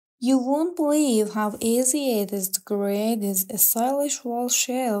You won't believe how easy it is to create this stylish wall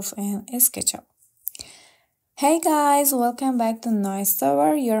shelf in SketchUp. Hey guys, welcome back to Nice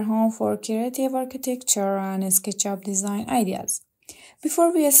Tower, your home for creative architecture and SketchUp design ideas.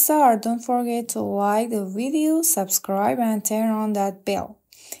 Before we start, don't forget to like the video, subscribe and turn on that bell.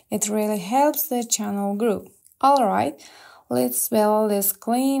 It really helps the channel grow. Alright, let's build this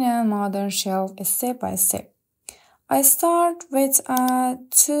clean and modern shelf step by step. I start with a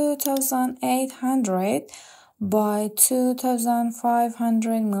 2800 by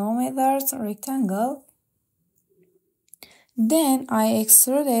 2500 millimeters rectangle. Then I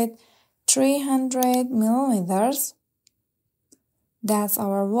extruded 300 millimeters. That's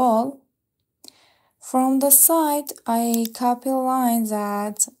our wall. From the side, I copy lines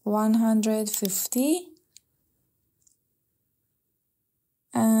at 150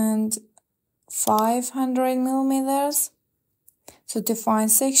 and 500 millimeters to define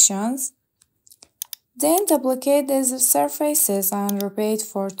sections. Then duplicate these surfaces and repeat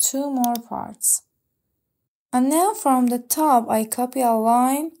for two more parts. And now from the top I copy a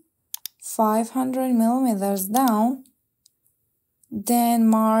line 500 millimeters down, then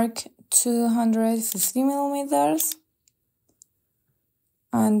mark 250 millimeters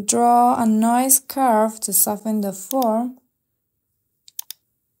and draw a nice curve to soften the form.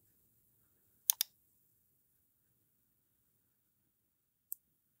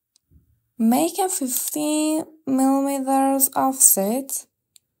 Make a 15 millimeters offset.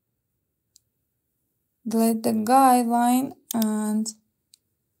 Delete the guideline and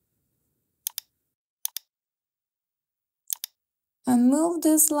move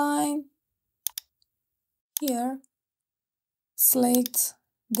this line here. Select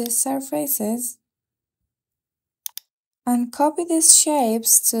the surfaces and copy these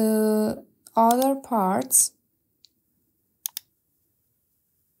shapes to other parts.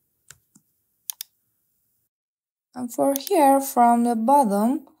 And for here, from the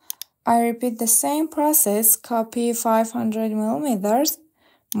bottom, I repeat the same process, copy 500 millimeters,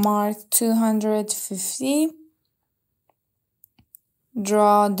 mark 250,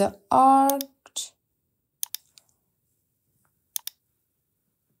 draw the arc,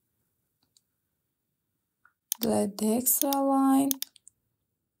 delete the extra line,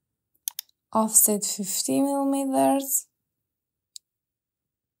 offset 50 millimeters,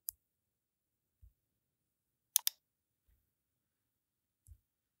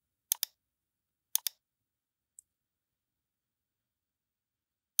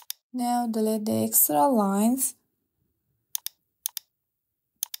 now delete the extra lines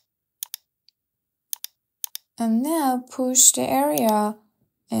and now push the area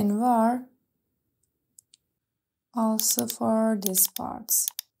inward also for these parts.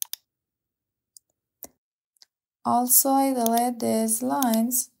 Also I delete these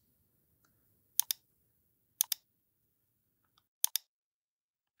lines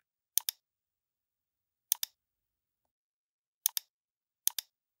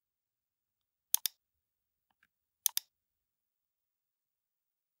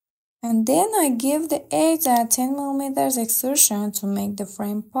and then I give the edge a 10 millimeters extrusion to make the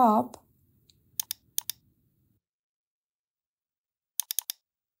frame pop.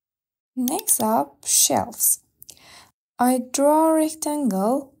 Next up, shelves. I draw a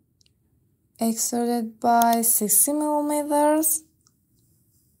rectangle extruded by 60 millimeters.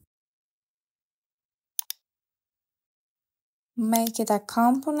 Make it a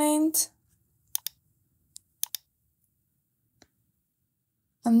component.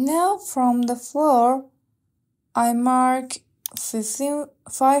 And now from the floor, I mark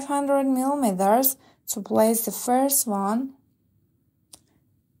 500 millimeters to place the first one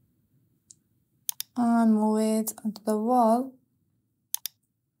and move it onto the wall.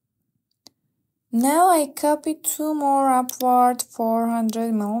 Now I copy two more upward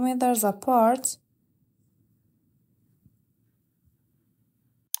 400 millimeters apart.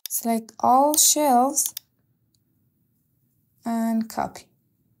 Select all shelves and copy.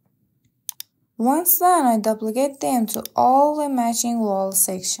 Once done, I duplicate them to all the matching wall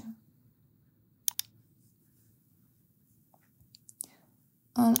section.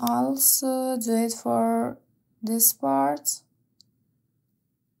 And also do it for this part.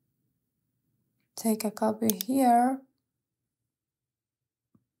 Take a copy here.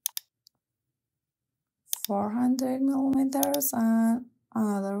 400 millimeters and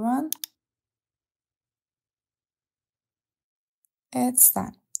another one. It's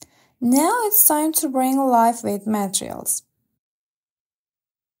done. Now it's time to bring life with materials.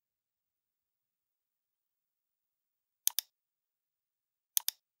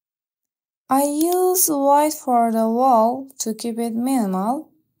 I use white for the wall to keep it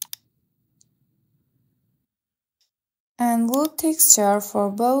minimal. and wood texture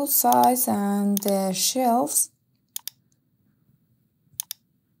for both sides and the shelves.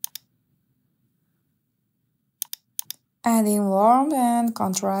 Adding warmth and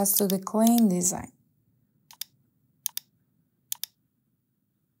contrast to the clean design.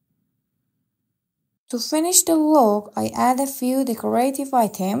 To finish the look, I add a few decorative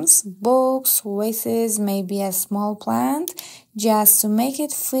items, books, vases, maybe a small plant, just to make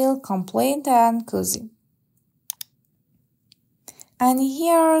it feel complete and cozy. And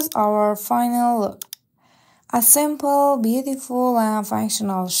here's our final look. A simple, beautiful and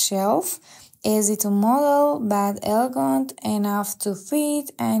functional shelf, easy to model but elegant enough to fit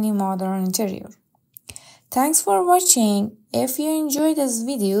any modern interior. Thanks for watching. If you enjoyed this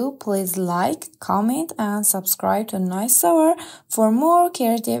video, please like, comment and subscribe to Nice Hour for more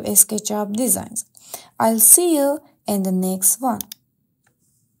creative SketchUp designs. I'll see you in the next one.